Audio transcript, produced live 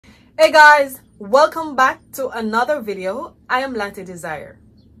Hey guys, welcome back to another video. I am Lattydesire.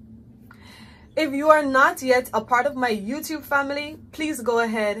 If you are not yet a part of my YouTube family, please go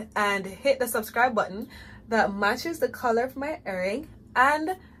ahead and hit the subscribe button that matches the color of my earring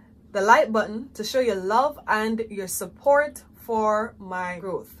and the like button to show your love and your support for my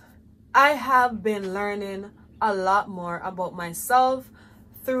growth. I have been learning a lot more about myself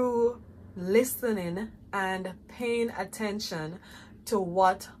through listening and paying attention to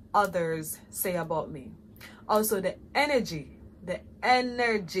what others say about me. Also, the energy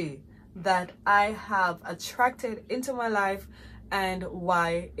that I have attracted into my life and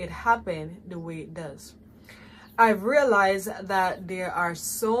why it happened the way it does. I've realized that there are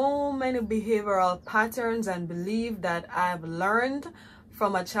so many behavioral patterns and beliefs that I've learned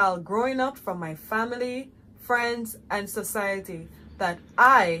from a child growing up, from my family, friends, and society that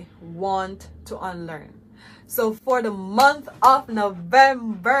I want to unlearn. So for the month of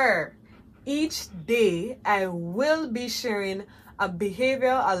November, each day I will be sharing a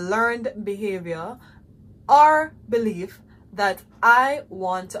behavior, a learned behavior or belief that I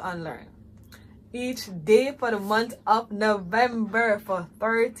want to unlearn. Each day for the month of November for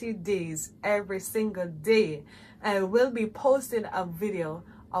 30 days, every single day, I will be posting a video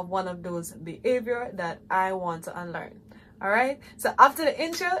of one of those behaviors that I want to unlearn. All right, so after the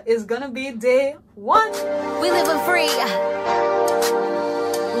intro is gonna be day one. We living free.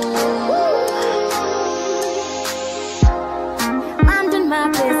 I'm doing my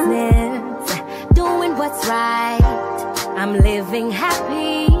business, doing what's right. I'm living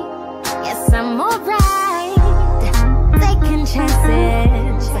happy. Yes, I'm alright. Taking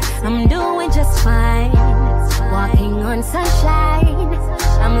chances. I'm doing just fine. Walking on sunshine.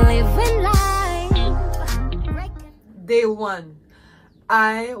 I'm living life. Day one,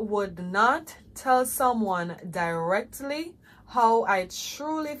 I would not tell someone directly how I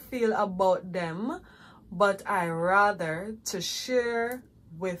truly feel about them, but I rather to share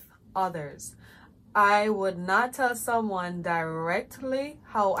with others. I would not tell someone directly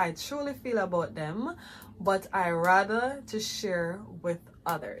how I truly feel about them, but I rather to share with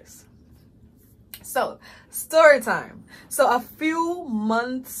others. So, story time. So a few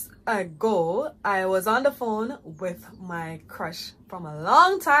months ago, I was on the phone with my crush from a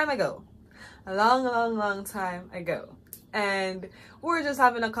long time ago. A long time ago. And we were just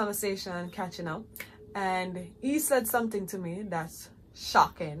having a conversation, catching up. And he said something to me that's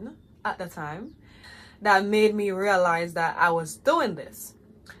shocking at the time, that made me realize that I was doing this.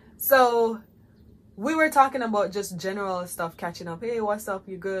 So we were talking about just general stuff, catching up. Hey, what's up?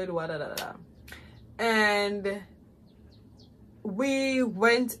 You good? What da da da. And we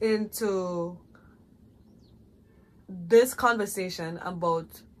went into this conversation about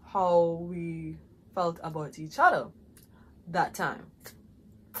how we felt about each other that time.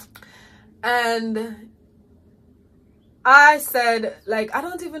 And I said, like, I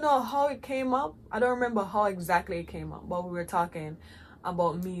don't even know how it came up. I don't remember how exactly it came up, but we were talking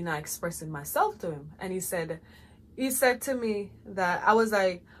about me not expressing myself to him. And he said to me that I was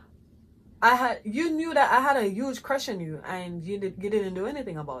like, you knew that I had a huge crush on you and you didn't do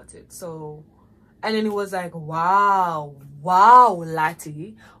anything about it. So, and then he was like, wow,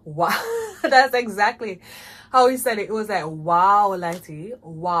 Latty, wow. That's exactly how he said it. It was like, wow, Latty,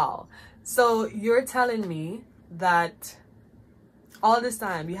 wow. So you're telling me that all this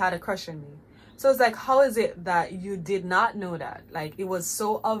time you had a crush on me. So it's like, how is it that you did not know that? Like, it was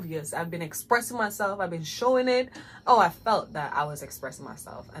so obvious. I've been expressing myself. I've been showing it. Oh, I felt that I was expressing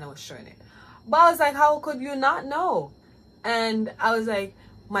myself and I was showing it. But I was like, how could you not know? And I was like,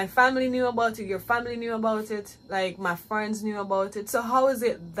 my family knew about it. Your family knew about it. Like, my friends knew about it. So how is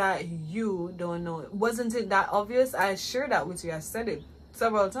it that you don't know? Wasn't it that obvious? I shared that with you. I said it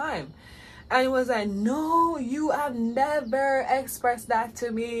several times. And he was like, no, you have never expressed that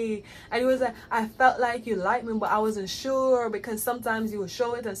to me. And he was like, I felt like you liked me, but I wasn't sure because sometimes you will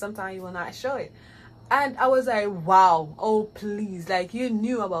show it and sometimes you will not show it. And I was like, wow, oh, please, like, you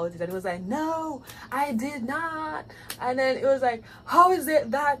knew about it. And he was like, no, I did not. And then it was like, how is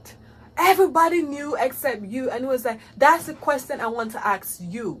it that everybody knew except you? And it was like, that's the question I want to ask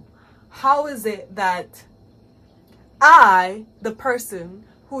you. How is it that I, the person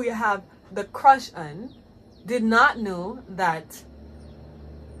who you have the crush on, did not know that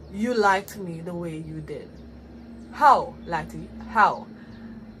you liked me the way you did? How, Latty? How?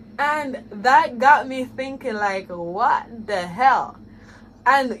 And that got me thinking, like, what the hell?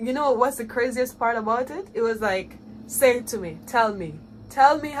 And you know what's the craziest part about it? It was like, say it to me, tell me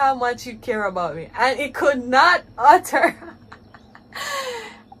how much you care about me. And it could not utter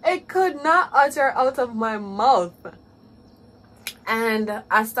it could not utter out of my mouth. And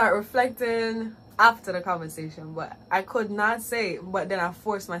I start reflecting after the conversation, but I could not say it. But then I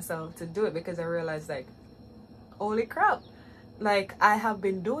forced myself to do it because I realized, like, holy crap, like, I have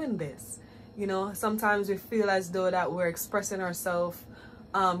been doing this. You know, sometimes we feel as though that we're expressing ourselves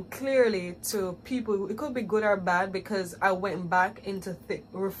clearly to people. It could be good or bad, because I went back into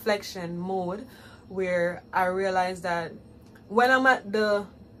reflection mode where I realized that when I'm at the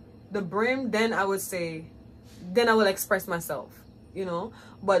brim, then I would say, then I will express myself, you know.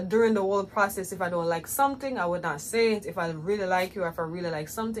 But during the whole process, if I don't like something, I would not say it. If I really like you, or if I really like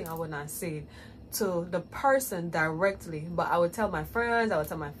something, I would not say it to the person directly. But I would tell my friends, I would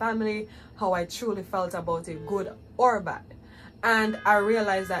tell my family how I truly felt about it, good or bad. And I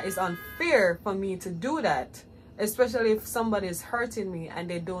realized that it's unfair for me to do that, especially if somebody is hurting me and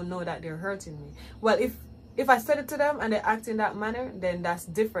they don't know that they're hurting me. Well, if I said it to them and they act in that manner, then that's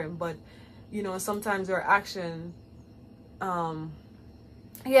different. But you know, sometimes their action,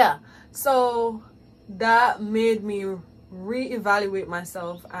 yeah. So that made me reevaluate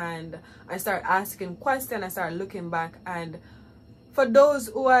myself, and I started asking questions. I started looking back, and for those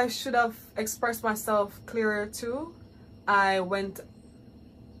who I should have expressed myself clearer to, I went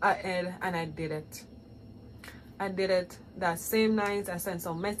ahead and I did it. I did it that same night. I sent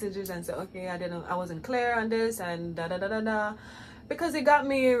some messages and said, okay, I wasn't clear on this, and da da da da da, because it got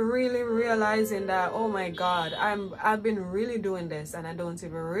me really realizing that, oh my God, I've been really doing this and I don't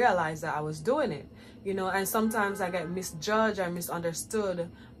even realize that I was doing it, you know. And sometimes I get misjudged or misunderstood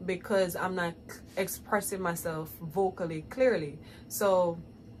because I'm not expressing myself vocally clearly. So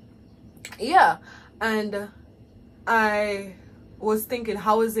yeah, and I was thinking,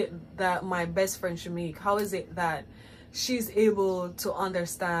 how is it that my best friend Shamik, how is it that she's able to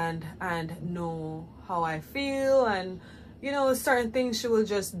understand and know how I feel, and you know, certain things she will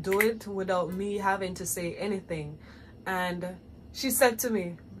just do it without me having to say anything. And she said to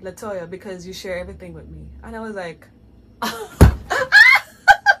me, Latoya, because you share everything with me. And I was like, oh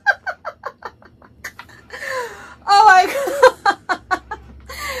my God.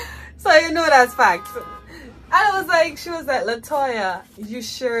 So you know that's fact. And I was like, she was like, Latoya, you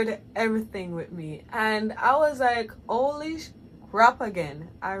shared everything with me. And I was like, holy crap again.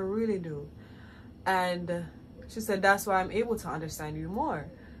 I really do. And she said, that's why I'm able to understand you more,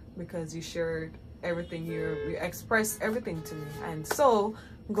 because you shared everything, you expressed everything to me. And so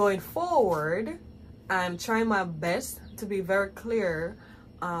going forward, I'm trying my best to be very clear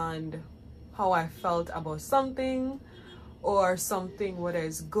on how I felt about something, or something, whether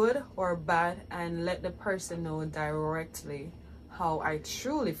it's good or bad, and let the person know directly how I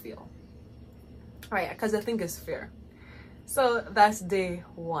truly feel. Right, because I think it's fair. So that's day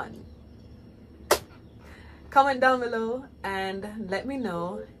 1. Comment down below and let me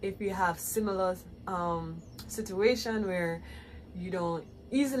know if you have similar situation where you don't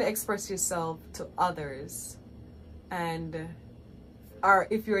easily express yourself to others, and or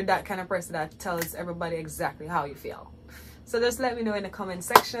if you're that kind of person that tells everybody exactly how you feel. So just let me know in the comment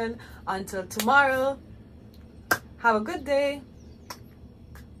section. Until tomorrow, have a good day.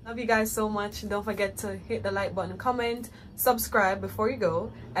 Love you guys so much. Don't forget to hit the like button, comment, subscribe before you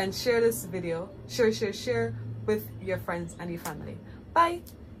go, and share this video. Share with your friends and your family. Bye.